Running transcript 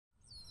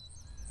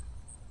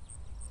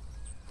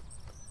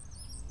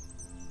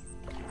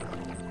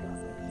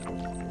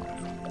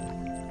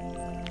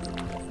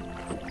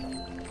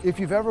If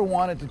you've ever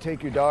wanted to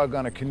take your dog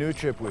on a canoe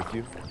trip with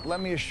you, let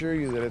me assure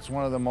you that it's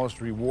one of the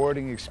most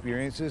rewarding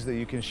experiences that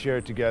you can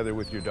share together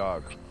with your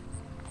dog.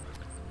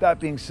 That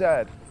being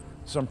said,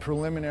 some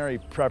preliminary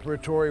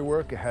preparatory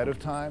work ahead of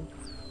time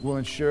will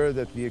ensure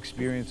that the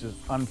experiences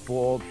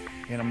unfold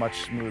in a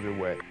much smoother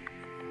way.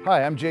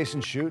 Hi, I'm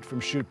Jason Shute from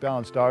Shute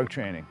Balanced Dog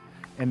Training,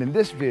 and in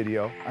this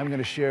video, I'm going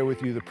to share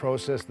with you the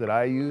process that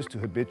I use to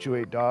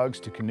habituate dogs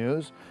to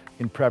canoes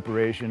in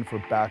preparation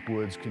for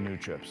backwoods canoe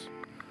trips.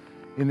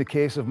 In the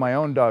case of my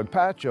own dog,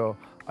 Pacho,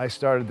 I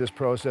started this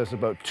process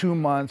about 2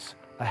 months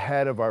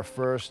ahead of our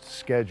first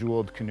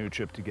scheduled canoe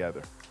trip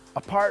together.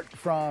 Apart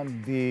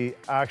from the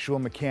actual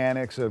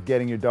mechanics of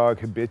getting your dog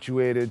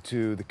habituated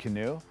to the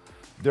canoe,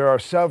 there are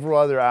several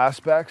other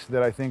aspects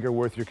that I think are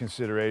worth your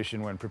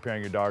consideration when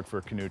preparing your dog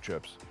for canoe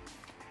trips.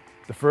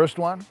 The first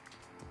one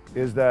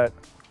is that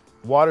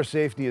water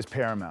safety is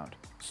paramount.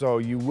 So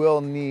you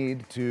will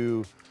need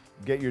to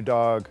get your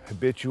dog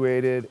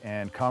habituated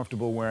and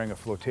comfortable wearing a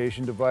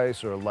flotation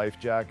device or a life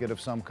jacket of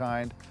some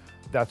kind.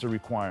 That's a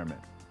requirement.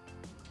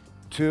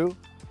 2,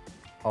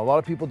 a lot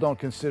of people don't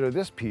consider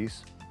this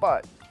piece,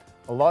 but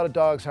a lot of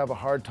dogs have a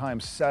hard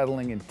time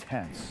settling in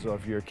tents. So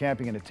if you're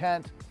camping in a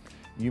tent,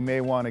 you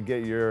may want to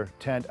get your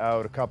tent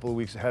out a couple of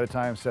weeks ahead of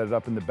time, set it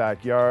up in the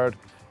backyard,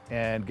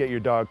 and get your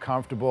dog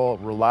comfortable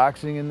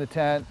relaxing in the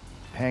tent.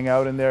 Hang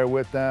out in there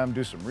with them,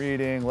 do some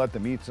reading, let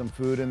them eat some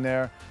food in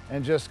there,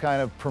 and just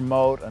kind of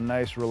promote a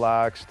nice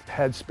relaxed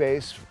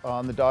headspace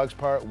on the dog's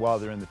part while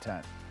they're in the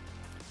tent.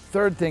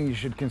 Third thing you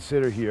should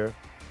consider here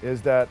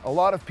is that a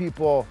lot of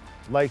people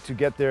like to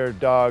get their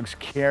dogs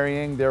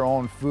carrying their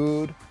own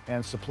food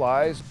and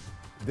supplies.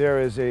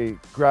 There is a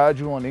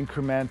gradual and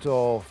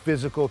incremental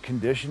physical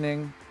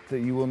conditioning that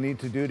you will need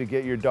to do to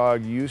get your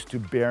dog used to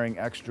bearing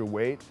extra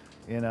weight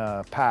in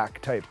a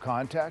pack type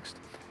context.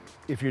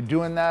 If you're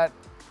doing that,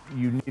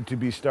 you need to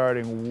be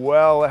starting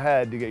well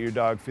ahead to get your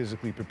dog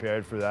physically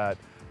prepared for that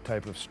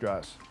type of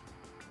stress.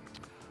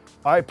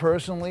 I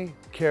personally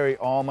carry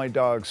all my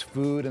dog's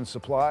food and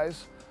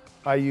supplies.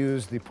 I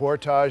use the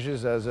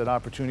portages as an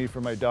opportunity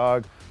for my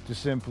dog to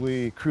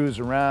simply cruise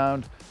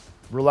around,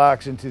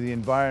 relax into the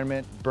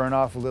environment, burn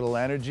off a little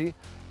energy,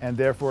 and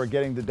therefore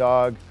getting the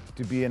dog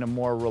to be in a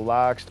more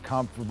relaxed,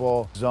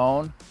 comfortable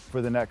zone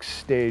for the next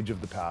stage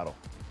of the paddle.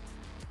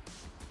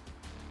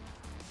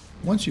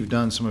 Once you've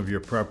done some of your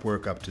prep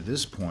work up to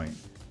this point,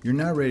 you're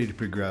now ready to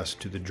progress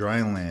to the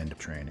dry land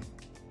training.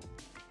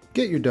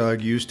 Get your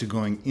dog used to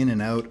going in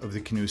and out of the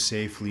canoe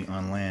safely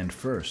on land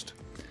first.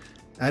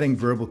 Adding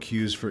verbal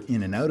cues for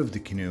in and out of the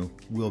canoe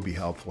will be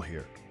helpful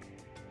here.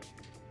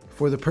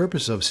 For the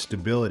purpose of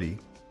stability,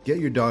 get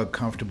your dog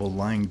comfortable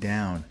lying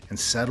down and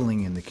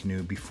settling in the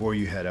canoe before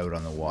you head out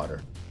on the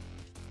water.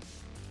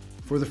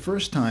 For the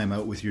first time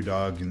out with your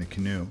dog in the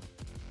canoe,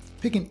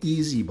 pick an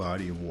easy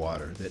body of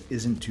water that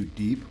isn't too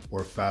deep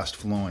or fast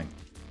flowing,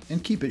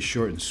 and keep it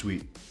short and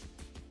sweet.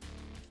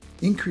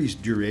 Increase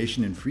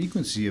duration and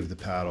frequency of the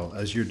paddle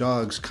as your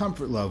dog's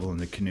comfort level in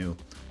the canoe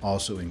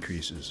also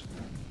increases.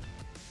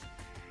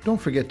 Don't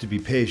forget to be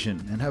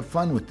patient and have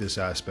fun with this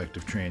aspect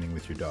of training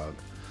with your dog.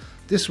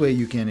 This way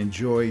you can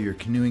enjoy your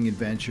canoeing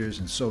adventures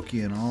and soak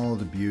in all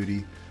the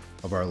beauty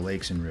of our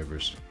lakes and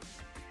rivers.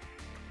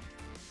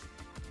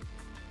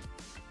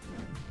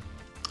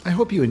 I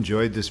hope you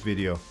enjoyed this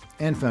video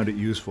and found it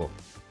useful.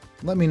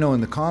 Let me know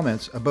in the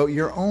comments about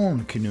your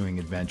own canoeing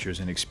adventures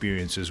and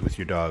experiences with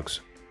your dogs.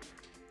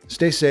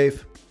 Stay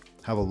safe,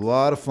 have a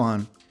lot of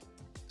fun.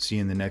 See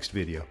you in the next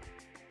video.